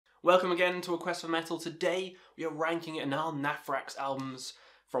Welcome again to A Quest for Metal. Today we are ranking Anaal Nathrakh's albums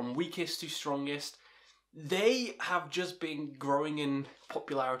from weakest to strongest. They have just been growing in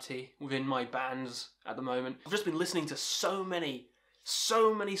popularity within my bands at the moment. I've just been listening to so many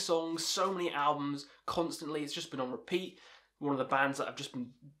songs, so many albums constantly. It's just been on repeat. One of the bands that I've just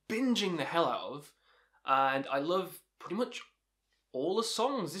been binging the hell out of. And I love pretty much all the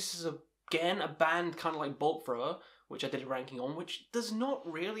songs. This is again a band kind of like Bolt Thrower, which I did a ranking on, which there's not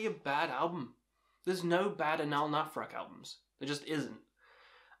really a bad album. There's no bad Anaal Nathrakh albums. There just isn't.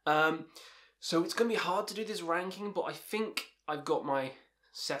 So it's going to be hard to do this ranking, but I think I've got my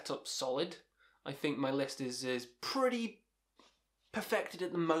setup solid. I think my list is pretty perfected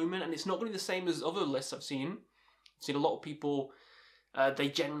at the moment, and it's not going to be the same as other lists I've seen. I've seen a lot of people, they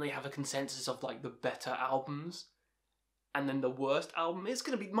generally have a consensus of like the better albums, and then the worst album is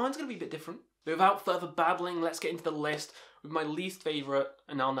going to be, mine's going to be a bit different. But without further babbling, let's get into the list with my least favourite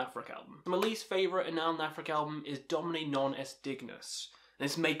Anaal Nathrakh album. My least favourite Anaal Nathrakh album is Domine Non Est Dignus. And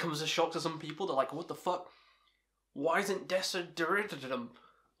this may come as a shock to some people. They're like, what the fuck? Why isn't Desideratum,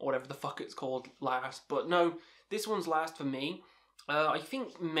 or whatever the fuck it's called, last? But no, this one's last for me. I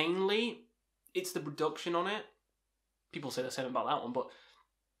think mainly it's the production on it. People say the same about that one, but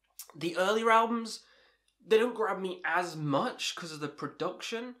the earlier albums, they don't grab me as much because of the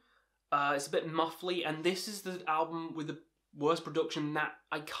production. It's a bit muffly, and this is the album with the worst production that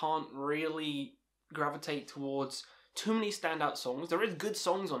I can't really gravitate towards too many standout songs. There is good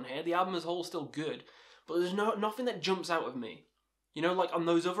songs on here. The album as a whole is still good, but there's nothing that jumps out of me. You know, like on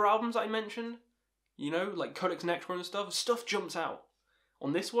those other albums I mentioned, you know, like Codex Nectar and stuff jumps out.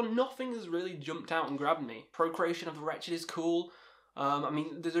 On this one, nothing has really jumped out and grabbed me. Procreation of the Wretched is cool. I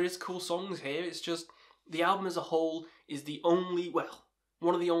mean, there is cool songs here. It's just the album as a whole is the only, well,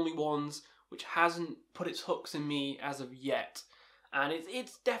 one of the only ones which hasn't put its hooks in me as of yet. And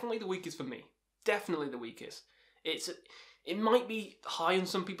it's definitely the weakest for me. Definitely the weakest. It might be high on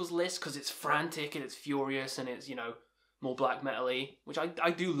some people's lists because it's frantic and it's furious and it's, you know, more black metal-y, which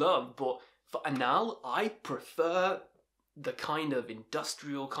I do love. But for Anaal, I prefer the kind of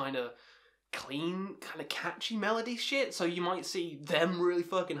industrial, kind of clean, kind of catchy melody shit. So you might see them really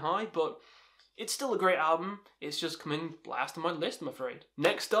fucking high, but it's still a great album. It's just coming last on my list, I'm afraid.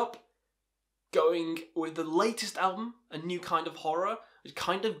 Next up, going with the latest album, A New Kind of Horror. It's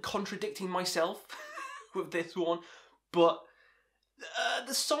kind of contradicting myself with this one, but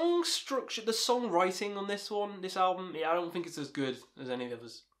the song structure, the songwriting on this album, yeah, I don't think it's as good as any of the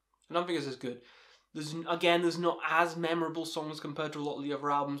others. I don't think it's as good. There's not as memorable songs compared to a lot of the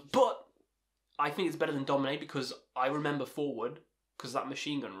other albums, but I think it's better than Dominate because I remember Forward, because that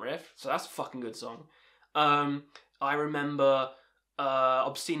machine gun riff, so that's a fucking good song. I remember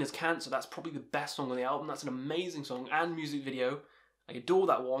Obscene as Cancer, that's probably the best song on the album. That's an amazing song and music video. I adore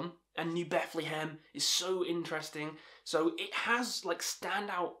that one. And New Bethlehem is so interesting. So it has like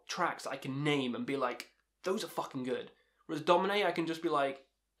standout tracks that I can name and be like, those are fucking good. Whereas Dominate, I can just be like,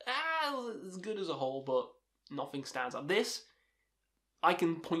 it's good as a whole, but nothing stands out. This, I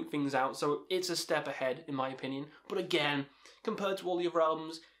can point things out, so it's a step ahead in my opinion. But again, compared to all the other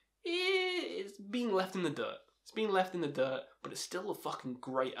albums, it's being left in the dirt. It's being left in the dirt, but it's still a fucking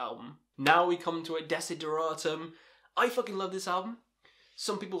great album. Now we come to it, Desideratum. I fucking love this album.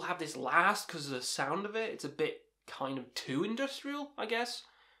 Some people have this last because of the sound of it. It's a bit kind of too industrial, I guess,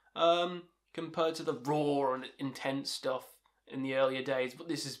 compared to the raw and intense stuff in the earlier days. But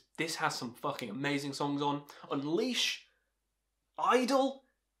this has some fucking amazing songs on. Unleash, Idle,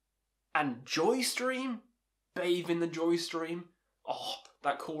 and Joystream. Bathe in the Joystream. Oh,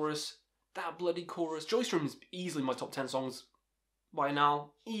 that chorus. That bloody chorus. Joystream is easily my top 10 songs by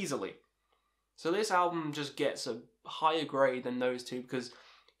now. Easily. So this album just gets a higher grade than those two because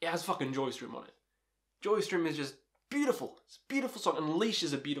it has fucking Joystream on it. Joystream is just beautiful. It's a beautiful song. Unleash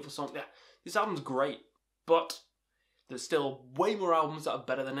is a beautiful song. Yeah, this album's great. But there's still way more albums that are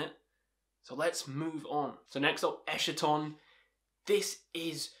better than it. So let's move on. So next up, Eschaton. This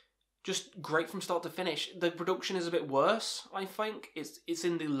is just great from start to finish. The production is a bit worse, I think. It's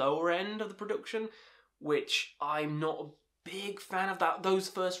in the lower end of the production, which I'm not a big fan of. Those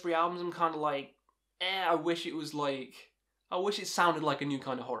first three albums, I'm kind of like, I wish it sounded like A New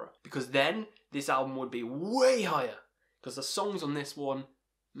Kind of Horror. Because then, this album would be way higher. Because the songs on this one,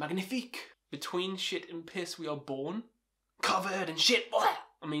 magnifique. Between shit and piss we are born. Covered in shit. Blah.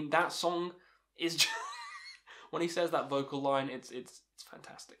 I mean, that song is just when he says that vocal line, it's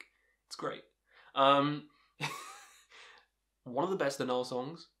fantastic. It's great. One of the best Anaal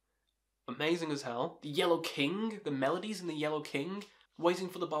songs. Amazing as hell. The Yellow King, the melodies in the Yellow King. Waiting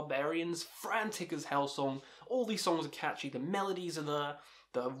for the Barbarians, frantic as hell song. All these songs are catchy. The melodies are there.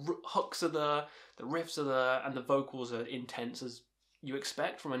 The hooks are there, the riffs are there, and the vocals are intense as you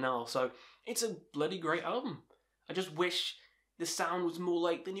expect from Anaal. So it's a bloody great album. I just wish the sound was more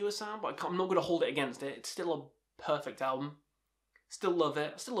like the newer sound, but I'm not going to hold it against it. It's still a perfect album. Still love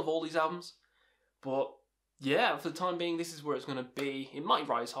it. I still love all these albums. But yeah, for the time being, this is where it's going to be. It might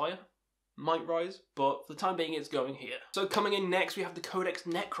rise higher. Might rise, but for the time being, it's going here. So coming in next, we have the Codex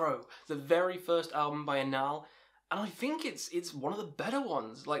Necro, the very first album by Anaal, and I think it's one of the better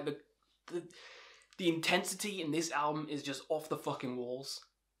ones. Like the intensity in this album is just off the fucking walls.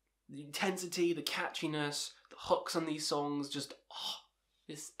 The intensity, the catchiness, the hooks on these songs, just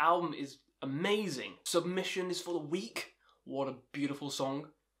this album is amazing. Submission is for the weak. What a beautiful song.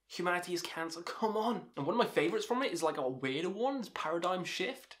 Humanity is Cancer, come on. And one of my favourites from it is like a weirder one, it's Paradigm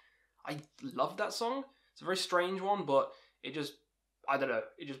Shift. I love that song. It's a very strange one, but it just, I don't know,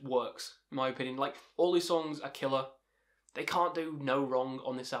 it just works, in my opinion. Like, all these songs are killer. They can't do no wrong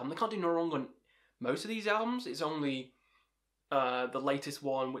on this album. They can't do no wrong on most of these albums. It's only the latest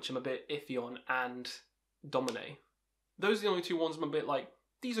one, which I'm a bit iffy on, and Domine. Those are the only two ones I'm a bit like,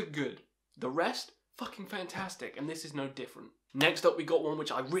 these are good. The rest, fucking fantastic, and this is no different. Next up, we got one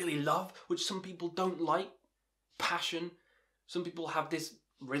which I really love, which some people don't like, Passion. Some people have this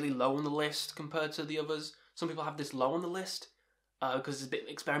really low on the list compared to the others. Some people have this low on the list because it's a bit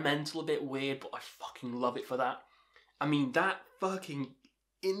experimental, a bit weird, but I fucking love it for that. I mean, that fucking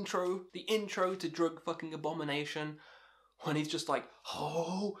intro, the intro to Drug Fucking Abomination, when he's just like,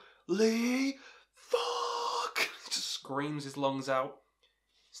 holy fuck, he just screams his lungs out.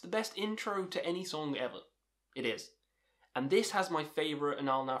 It's the best intro to any song ever. It is. And this has my favourite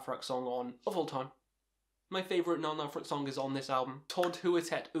Anaal Nathrakh song on of all time. My favourite Anaal Nathrakh song is on this album. Tod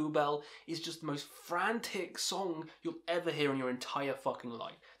Huatet Ubel is just the most frantic song you'll ever hear in your entire fucking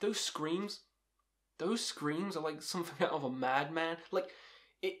life. Those screams are like something out of a madman. Like,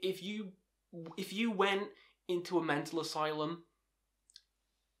 if you went into a mental asylum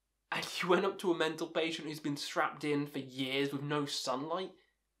and you went up to a mental patient who's been strapped in for years with no sunlight,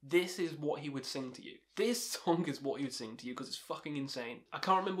 this is what he would sing to you. This song is what he would sing to you because it's fucking insane. I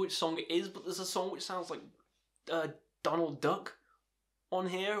can't remember which song it is, but there's a song which sounds like Donald Duck on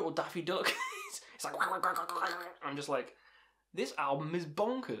here, or Daffy Duck. It's like, I'm just like, this album is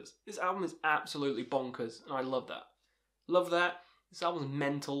bonkers. This album is absolutely bonkers, and I love that. Love that. This album is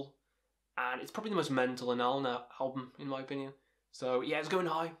mental, and it's probably the most mental Anaal album, in my opinion. So yeah, it's going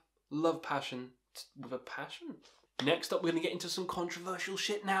high. Love Passion with a passion. Next up, we're going to get into some controversial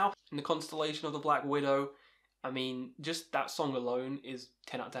shit now. In the constellation of the Black Widow, I mean, just that song alone is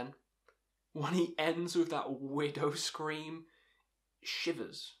 10 out of 10. When he ends with that widow scream,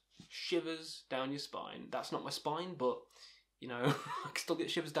 shivers down your spine. That's not my spine, but, you know, I can still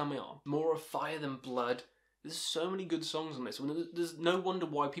get shivers down my arm. More of Fire Than Blood. There's so many good songs on this. There's no wonder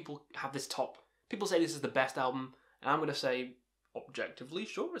why people have this top. People say this is the best album, and I'm going to say, objectively,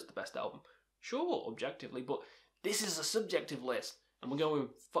 sure, it's the best album. Sure, objectively, but this is a subjective list, and we're going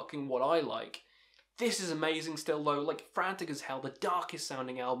with fucking what I like. This is amazing still though, like frantic as hell, the darkest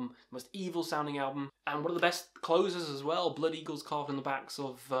sounding album, the most evil sounding album, and one of the best closers as well, Blood Eagles carved in the backs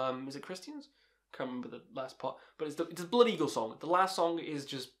of, is it Christians? Can't remember the last part, but it's a Blood Eagle song. The last song is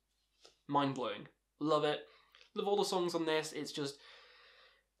just mind-blowing. Love it. Love all the songs on this, it's just,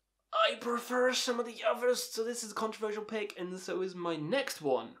 I prefer some of the others, so this is a controversial pick, and so is my next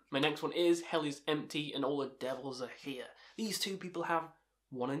one. My next one is Hell Is Empty and All the Devils Are Here. These two people have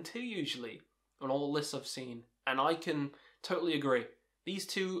 1 and 2 usually, on all the lists I've seen, and I can totally agree. These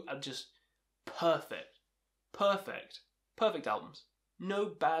two are just perfect. Perfect albums. No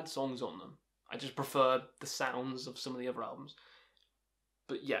bad songs on them. I just prefer the sounds of some of the other albums.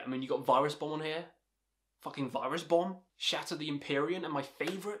 But yeah, I mean, you got Virus Bomb on here. Fucking Virus Bomb. Shatter the Empyrean, and my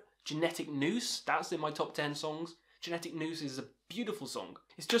favourite, Genetic Noose. That's in my top 10 songs. Genetic Noose is a beautiful song.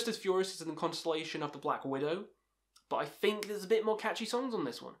 It's just as furious as in the Constellation of the Black Widow, but I think there's a bit more catchy songs on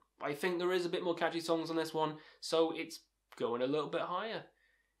this one. I think there is a bit more catchy songs on this one, so it's going a little bit higher.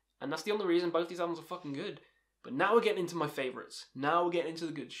 And that's the only reason both these albums are fucking good. But now we're getting into my favourites. Now we're getting into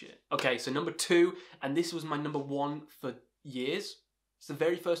the good shit. Okay, so number 2, and this was my number 1 for years. It's the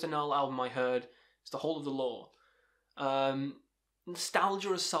very first Anaal album I heard. It's The Whole of the Law.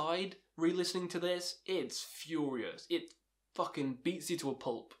 Nostalgia aside, re-listening to this, it's furious. It fucking beats you to a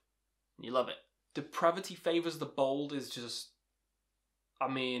pulp. You love it. Depravity Favours the Bold is just, I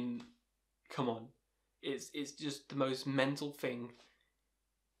mean, come on. It's just the most mental thing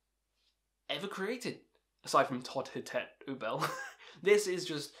ever created. Aside from Tod Huatet Ubel. This is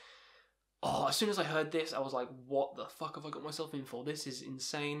just, as soon as I heard this, I was like, what the fuck have I got myself in for? This is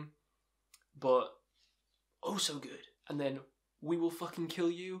insane, but oh so good. And then We Will Fucking Kill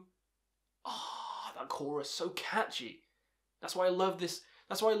You. Ah, that chorus, so catchy. That's why I love this.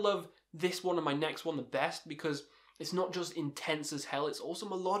 That's why I love this one and my next one the best, because it's not just intense as hell, it's also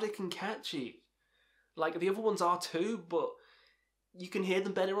melodic and catchy. Like, the other ones are too, but you can hear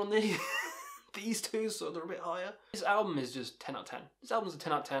them better on these. These two, so they're a bit higher. This album is just 10 out of 10. This album's a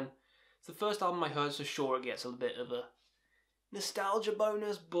 10 out of 10. It's the first album I heard, so sure it gets a bit of a nostalgia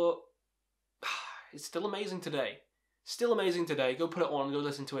bonus, but it's still amazing today. Still amazing today. Go put it on, go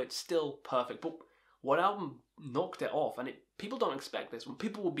listen to it. Still perfect. But what album knocked it off? And people don't expect this. When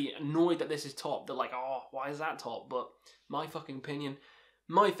people will be annoyed that this is top, they're like, oh, why is that top? But my fucking opinion,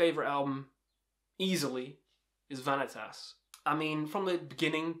 my favourite album, easily, is Vanitas. I mean, from the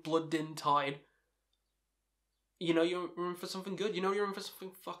beginning, Blood Din Tide, you know you're in for something good. You know you're in for something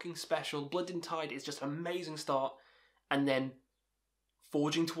fucking special. Blood Din Tide is just an amazing start. And then,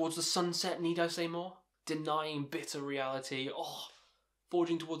 Forging Towards the Sunset, need I say more? Denying Bitter Reality. Oh,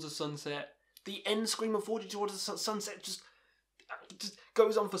 Forging Towards the Sunset. The end scream of Forging Towards the Sunset just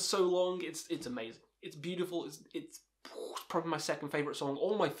goes on for so long. It's amazing. It's beautiful. It's probably my second favourite song,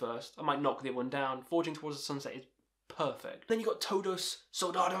 or my first. I might knock the other one down. Forging Towards the Sunset is perfect. Then you got Todos,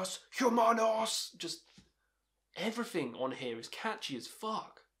 Soldados, Humanos. Just everything on here is catchy as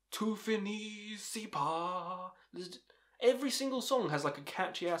fuck. Tu finisipa. Every single song has like a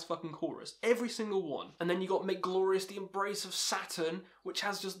catchy ass fucking chorus. Every single one. And then you got Make Glorious the Embrace of Saturn, which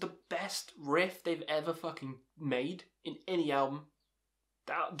has just the best riff they've ever fucking made in any album.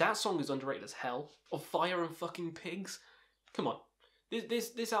 That song is underrated as hell. Of Fire and Fucking Pigs. Come on.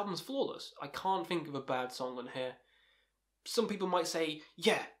 This album's flawless. I can't think of a bad song on here. Some people might say,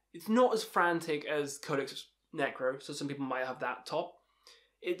 yeah, it's not as frantic as Codex Necro, so some people might have that top.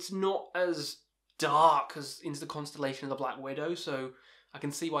 It's not as dark as Into the Constellation of the Black Widow, so I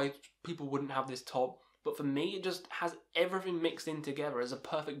can see why people wouldn't have this top. But for me, it just has everything mixed in together as a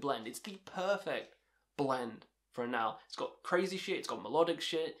perfect blend. It's the perfect blend for Anaal. It's got crazy shit, it's got melodic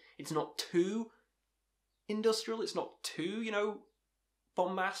shit, it's not too industrial, it's not too, you know,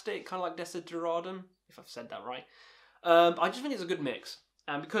 bombastic, kind of like Desideratum, if I've said that right. I just think it's a good mix.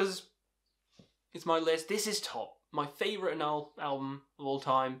 And because it's my list, this is top. My favourite Anaal album of all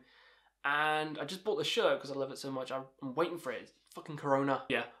time. And I just bought the shirt because I love it so much. I'm waiting for it. It's fucking Corona.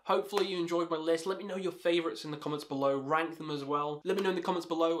 Yeah, hopefully you enjoyed my list. Let me know your favourites in the comments below. Rank them as well. Let me know in the comments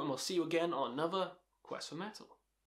below, and we'll see you again on another Quest for Metal.